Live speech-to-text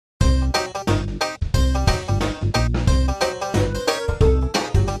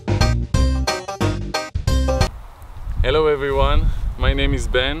everyone, my name is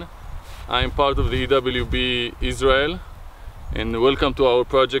Ben. I am part of the EWB Israel and welcome to our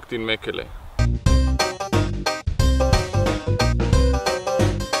project in Mekele.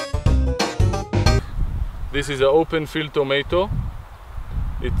 This is an open field tomato.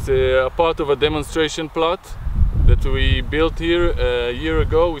 It's a part of a demonstration plot that we built here a year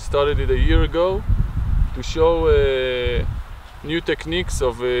ago. We started it a year ago to show new techniques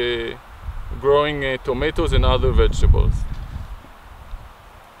of growing tomatoes and other vegetables.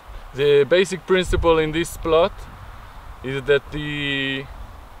 The basic principle in this plot is that the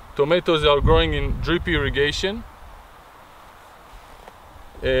tomatoes are growing in drip irrigation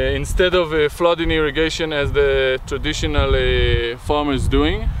instead of flooding irrigation as the traditional farmers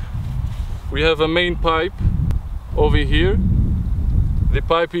doing. We have a main pipe over here. The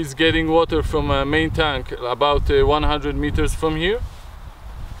pipe is getting water from a main tank about 100 meters from here,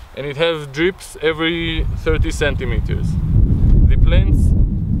 and it has drips every 30 centimeters. The plants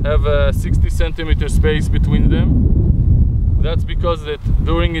have a 60 centimeter space between them. That's because that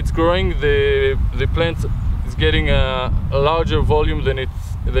during its growing the plant is getting a larger volume than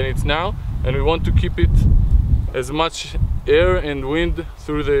it's now, and we want to keep it as much air and wind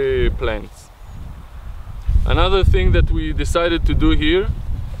through the plants. Another thing that we decided to do here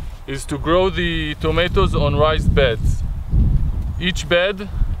is to grow the tomatoes on raised beds. Each bed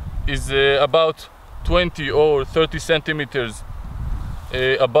is about 20 or 30 centimeters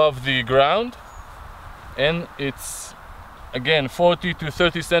above the ground, and it's again 40 to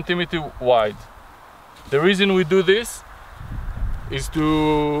 30 centimeters wide. The reason we do this is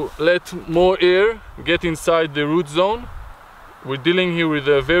to let more air get inside the root zone. We're dealing here with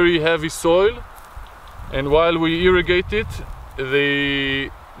a very heavy soil, and while we irrigate it, the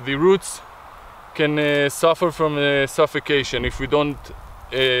roots can suffer from suffocation if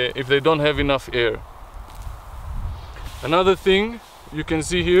they don't have enough air. Another thing you can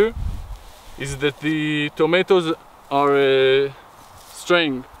see here is that the tomatoes are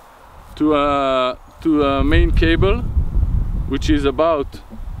strung to a main cable, which is about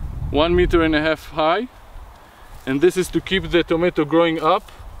 1.5 meters high, and this is to keep the tomato growing up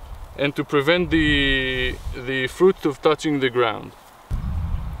and to prevent the fruit of touching the ground.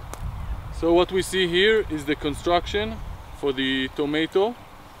 So what we see here is the construction for the tomato.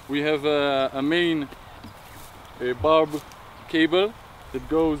 We have a main barb cable that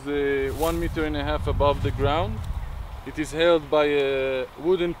goes 1.5 meters above the ground. It is held by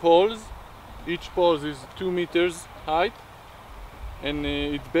wooden poles. Each pole is 2 meters height, and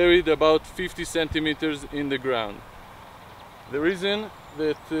it's buried about 50 centimeters in the ground. The reason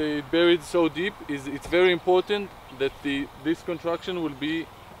that it's buried so deep is it's very important that this construction will be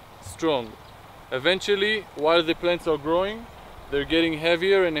strong. Eventually, while the plants are growing, they're getting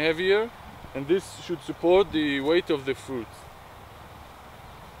heavier and heavier, and this should support the weight of the fruits.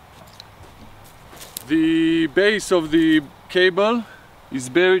 The base of the cable is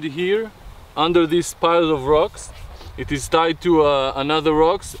buried here under this pile of rocks. It is tied to another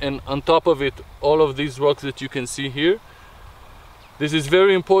rocks, and on top of it all of these rocks that you can see here. This is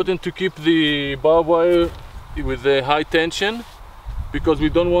very important to keep the barbed wire with the high tension, because we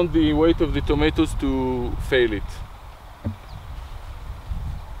don't want the weight of the tomatoes to fail it.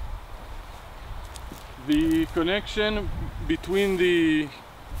 The connection between the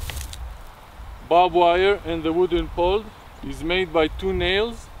barbed wire and the wooden pole is made by 2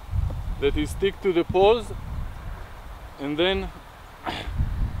 nails that is stick to the poles and then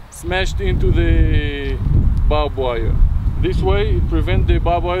smashed into the barbed wire. This way it prevents the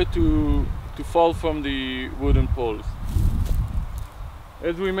barbed wire to fall from the wooden poles.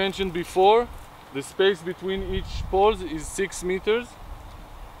 As we mentioned before, the space between each poles is 6 meters,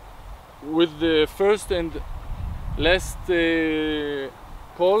 with the first and last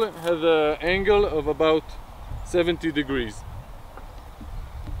pole has an angle of about 70 degrees.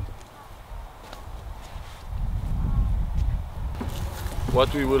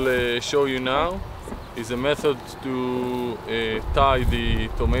 What we will show you now is a method to tie the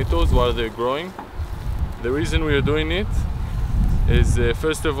tomatoes while they're growing. The reason we are doing it is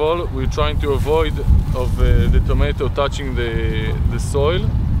first of all, we're trying to avoid the tomato touching the soil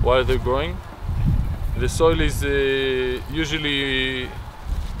while they're growing. The soil is usually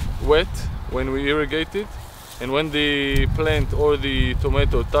wet when we irrigate it, and when the plant or the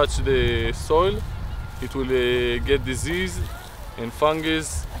tomato touch the soil, it will get disease and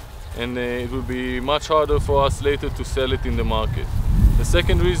fungus, and it will be much harder for us later to sell it in the market. The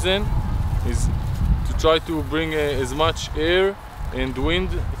second reason is to try to bring as much air and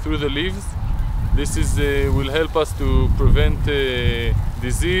wind through the leaves. This will help us to prevent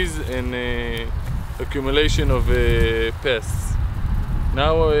disease and accumulation of pests.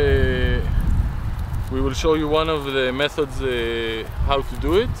 Now we will show you one of the methods how to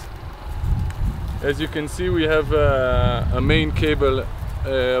do it. As you can see, we have a main cable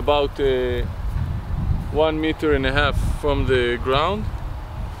about 1.5 meters from the ground,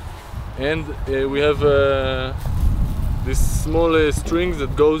 and we have this small string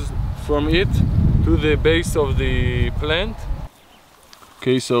that goes from it to the base of the plant.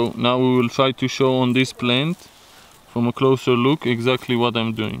 Okay, so now we will try to show on this plant from a closer look exactly what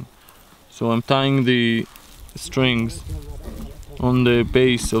I'm doing. So I'm tying the strings on the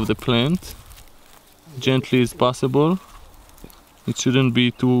base of the plant, gently as possible. It shouldn't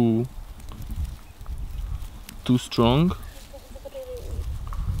be too strong.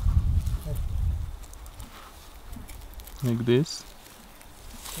 Like this.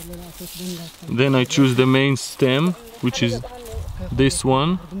 Then I choose the main stem, which is this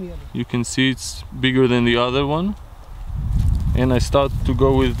one. You can see it's bigger than the other one. And I start to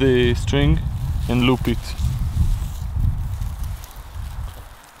go with the string and loop it.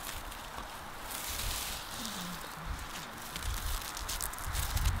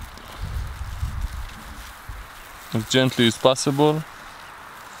 As gently as possible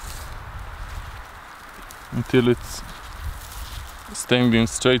until it's standing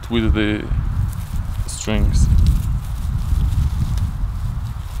straight with the strings.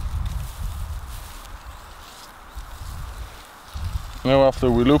 Now after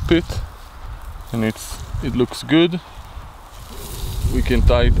we loop it and it looks good, we can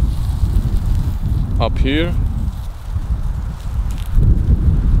tie it up here.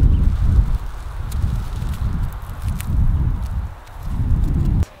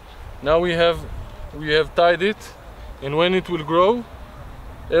 Now we have tied it, and when it will grow,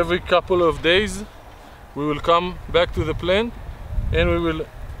 every couple of days we will come back to the plant and we will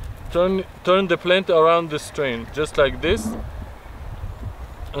turn the plant around the strain, just like this,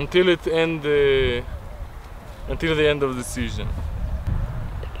 until the end of the season.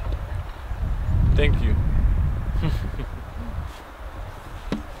 Thank you.